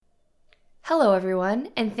Hello, everyone,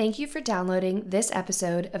 and thank you for downloading this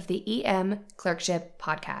episode of the EM Clerkship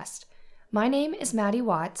Podcast. My name is Maddie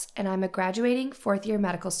Watts, and I'm a graduating fourth-year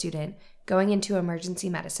medical student going into emergency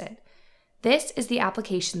medicine. This is the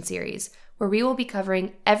application series where we will be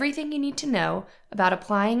covering everything you need to know about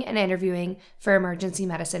applying and interviewing for emergency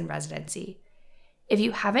medicine residency. If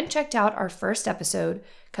you haven't checked out our first episode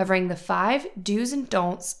covering the 5 do's and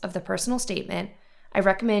don'ts of the personal statement, I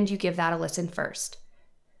recommend you give that a listen first.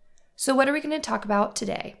 So what are we going to talk about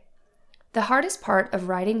today? The hardest part of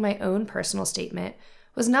writing my own personal statement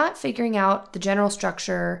was not figuring out the general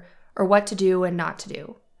structure or what to do and not to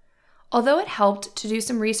do. Although it helped to do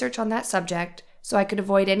some research on that subject so I could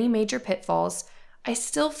avoid any major pitfalls, I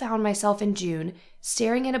still found myself in June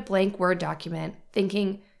staring at a blank Word document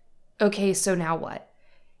thinking, okay, so now what?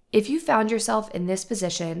 If you found yourself in this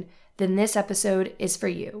position, then this episode is for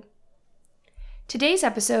you. Today's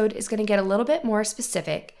episode is going to get a little bit more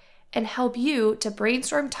specific and help you to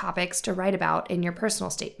brainstorm topics to write about in your personal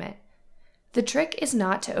statement. The trick is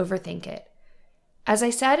not to overthink it. As I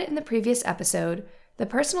said in the previous episode, the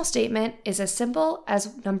personal statement is as simple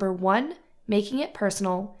as number 1, making it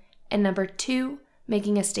personal, and number 2,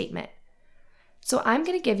 making a statement. So I'm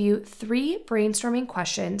going to give you 3 brainstorming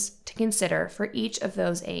questions to consider for each of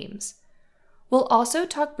those aims. We'll also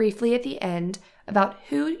talk briefly at the end about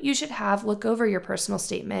who you should have look over your personal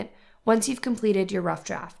statement once you've completed your rough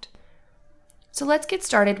draft. So let's get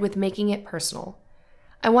started with making it personal.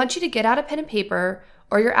 I want you to get out a pen and paper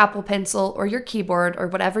or your Apple Pencil or your keyboard or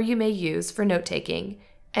whatever you may use for note-taking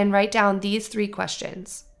and write down these 3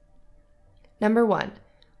 questions. Number 1,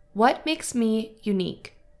 what makes me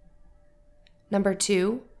unique? Number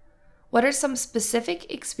 2, what are some specific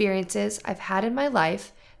experiences I've had in my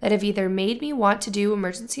life that have either made me want to do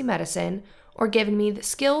emergency medicine or given me the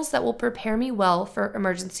skills that will prepare me well for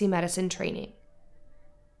emergency medicine training?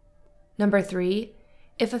 Number 3,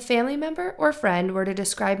 if a family member or friend were to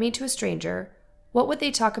describe me to a stranger, what would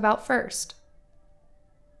they talk about first?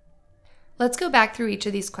 Let's go back through each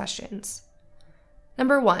of these questions.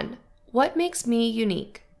 Number 1, what makes me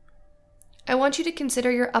unique? I want you to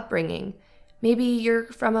consider your upbringing. Maybe you're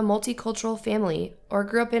from a multicultural family, or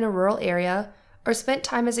grew up in a rural area, or spent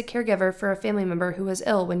time as a caregiver for a family member who was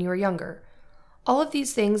ill when you were younger. All of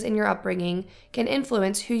these things in your upbringing can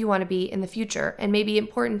influence who you want to be in the future and may be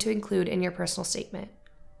important to include in your personal statement.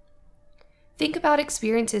 Think about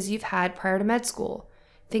experiences you've had prior to med school.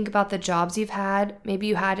 Think about the jobs you've had. Maybe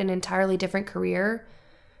you had an entirely different career.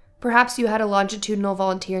 Perhaps you had a longitudinal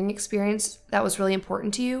volunteering experience that was really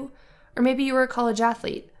important to you, or maybe you were a college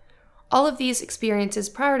athlete. All of these experiences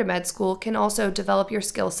prior to med school can also develop your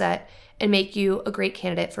skill set and make you a great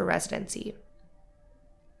candidate for residency.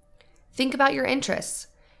 Think about your interests,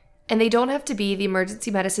 and they don't have to be the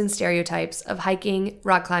emergency medicine stereotypes of hiking,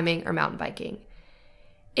 rock climbing, or mountain biking.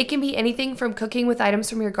 It can be anything from cooking with items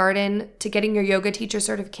from your garden, to getting your yoga teacher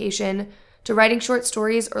certification, to writing short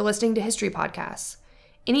stories or listening to history podcasts.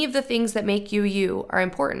 Any of the things that make you you are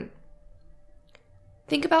important.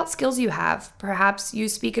 Think about skills you have. Perhaps you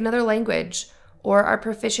speak another language, or are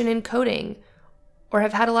proficient in coding, or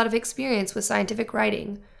have had a lot of experience with scientific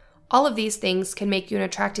writing. All of these things can make you an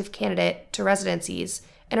attractive candidate to residencies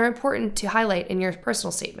and are important to highlight in your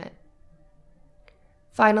personal statement.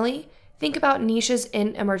 Finally, think about niches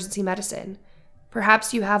in emergency medicine.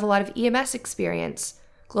 Perhaps you have a lot of EMS experience,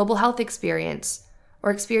 global health experience, or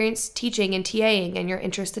experience teaching and TAing and you're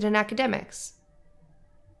interested in academics.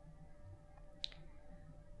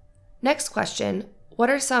 Next question, what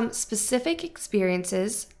are some specific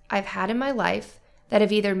experiences I've had in my life that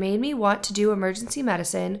have either made me want to do emergency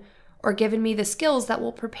medicine or given me the skills that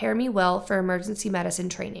will prepare me well for emergency medicine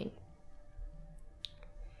training?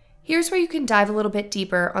 Here's where you can dive a little bit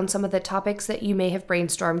deeper on some of the topics that you may have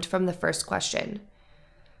brainstormed from the first question.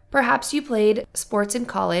 Perhaps you played sports in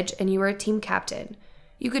college and you were a team captain.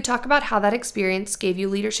 You could talk about how that experience gave you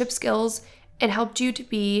leadership skills and helped you to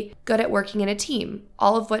be good at working in a team,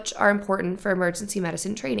 all of which are important for emergency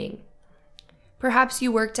medicine training. Perhaps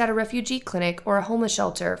you worked at a refugee clinic or a homeless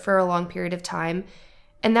shelter for a long period of time,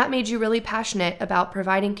 and that made you really passionate about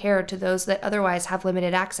providing care to those that otherwise have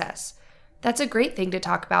limited access. That's a great thing to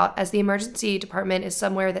talk about, as the emergency department is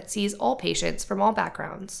somewhere that sees all patients from all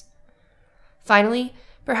backgrounds. Finally,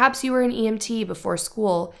 perhaps you were an EMT before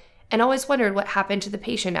school and always wondered what happened to the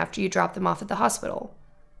patient after you dropped them off at the hospital.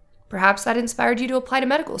 Perhaps that inspired you to apply to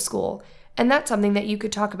medical school, and that's something that you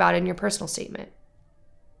could talk about in your personal statement.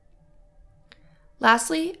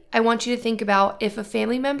 Lastly, I want you to think about if a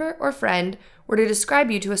family member or friend were to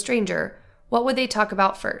describe you to a stranger, what would they talk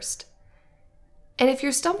about first? And if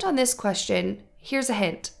you're stumped on this question, here's a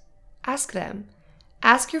hint. Ask them.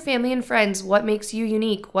 Ask your family and friends what makes you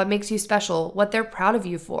unique, what makes you special, what they're proud of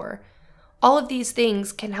you for. All of these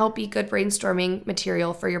things can help be good brainstorming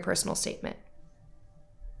material for your personal statement.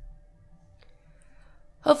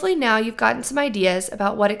 Hopefully now you've gotten some ideas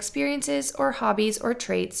about what experiences or hobbies or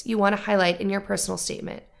traits you want to highlight in your personal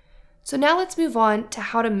statement. So now let's move on to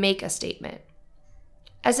how to make a statement.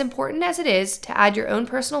 As important as it is to add your own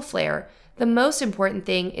personal flair, the most important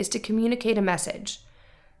thing is to communicate a message.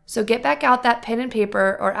 So get back out that pen and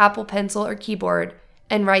paper or Apple Pencil or keyboard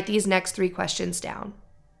and write these next 3 questions down.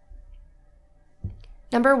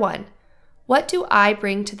 Number 1, what do I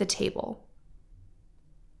bring to the table?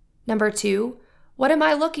 Number 2, what am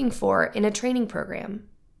I looking for in a training program?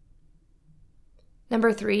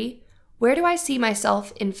 Number 3, where do I see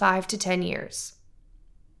myself in 5 to 10 years?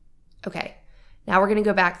 Okay, now we're going to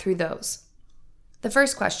go back through those. The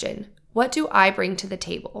first question, what do I bring to the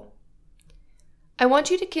table? I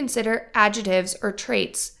want you to consider adjectives or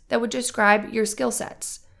traits that would describe your skill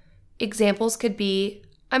sets. Examples could be,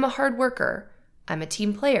 I'm a hard worker, I'm a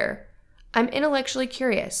team player, I'm intellectually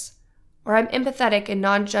curious, or I'm empathetic and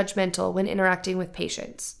non-judgmental when interacting with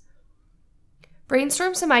patients.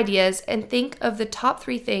 Brainstorm some ideas and think of the top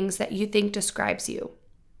 3 things that you think describes you.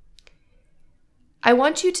 I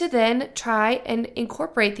want you to then try and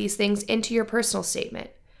incorporate these things into your personal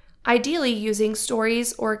statement, ideally using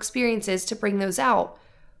stories or experiences to bring those out.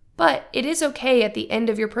 But it is okay at the end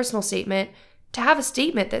of your personal statement to have a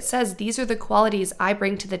statement that says these are the qualities I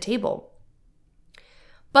bring to the table.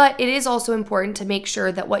 But it is also important to make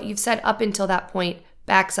sure that what you've said up until that point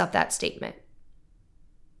backs up that statement.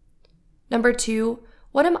 Number 2,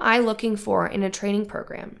 what am I looking for in a training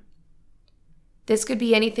program? This could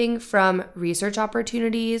be anything from research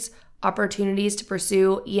opportunities, opportunities to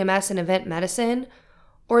pursue EMS and event medicine,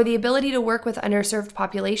 or the ability to work with underserved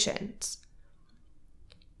populations.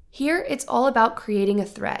 Here, it's all about creating a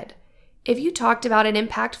thread. If you talked about an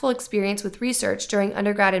impactful experience with research during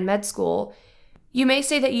undergrad and med school, you may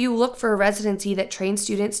say that you look for a residency that trains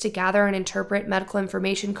students to gather and interpret medical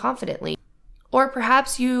information confidently. Or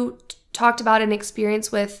perhaps you talked about an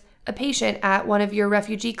experience with a patient at one of your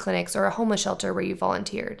refugee clinics or a homeless shelter where you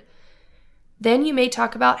volunteered. Then you may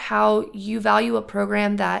talk about how you value a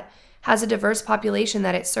program that has a diverse population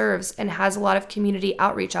that it serves and has a lot of community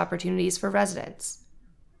outreach opportunities for residents.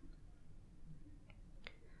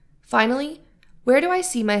 Finally, where do I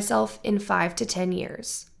see myself in 5 to 10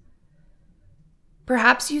 years?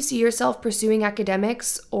 Perhaps you see yourself pursuing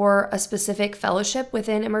academics or a specific fellowship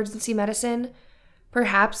within emergency medicine.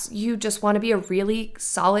 Perhaps you just want to be a really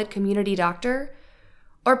solid community doctor.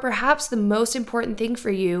 Or perhaps the most important thing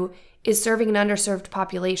for you is serving an underserved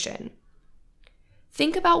population.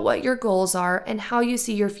 Think about what your goals are and how you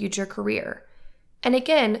see your future career. And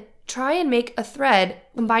again, try and make a thread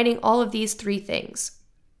combining all of these 3 things.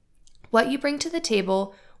 What you bring to the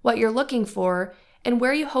table, what you're looking for, and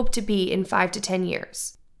where you hope to be in 5 to 10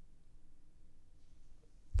 years.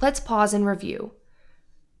 Let's pause and review.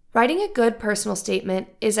 Writing a good personal statement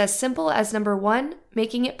is as simple as number 1,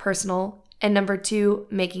 making it personal, and number 2,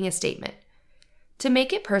 making a statement. To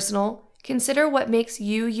make it personal, consider what makes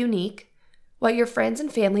you unique, what your friends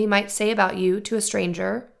and family might say about you to a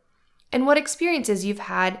stranger, and what experiences you've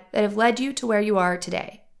had that have led you to where you are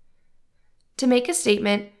today. To make a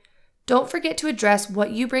statement, don't forget to address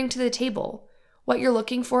what you bring to the table, what you're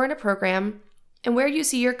looking for in a program, and where you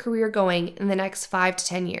see your career going in the next 5 to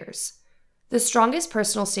 10 years. The strongest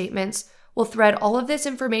personal statements will thread all of this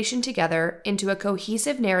information together into a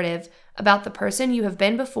cohesive narrative about the person you have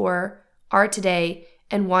been before, are today,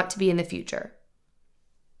 and want to be in the future.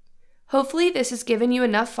 Hopefully, this has given you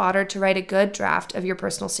enough fodder to write a good draft of your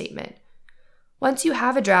personal statement. Once you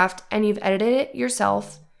have a draft and you've edited it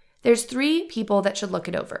yourself, there's 3 people that should look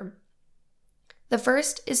it over. The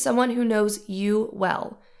first is someone who knows you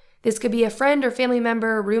well. This could be a friend or family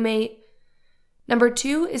member, or roommate. Number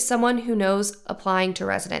 2 is someone who knows applying to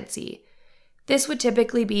residency. This would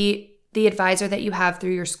typically be the advisor that you have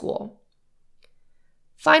through your school.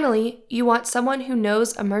 Finally, you want someone who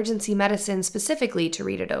knows emergency medicine specifically to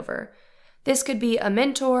read it over. This could be a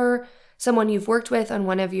mentor, someone you've worked with on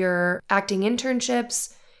one of your acting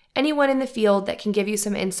internships, anyone in the field that can give you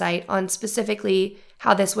some insight on specifically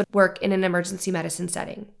how this would work in an emergency medicine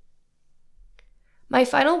setting. My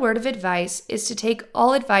final word of advice is to take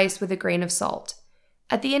all advice with a grain of salt.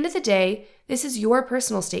 At the end of the day, this is your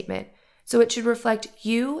personal statement, so it should reflect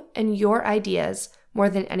you and your ideas more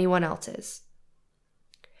than anyone else's.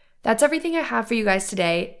 That's everything I have for you guys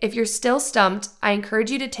today. If you're still stumped, I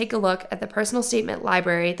encourage you to take a look at the personal statement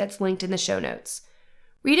library that's linked in the show notes.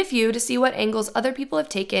 Read a few to see what angles other people have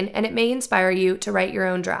taken, and it may inspire you to write your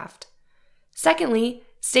own draft. Secondly,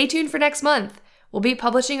 stay tuned for next month. We'll be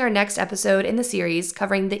publishing our next episode in the series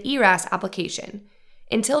covering the ERAS application.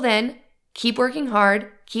 Until then, keep working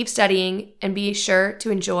hard, keep studying, and be sure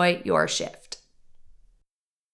to enjoy your shift.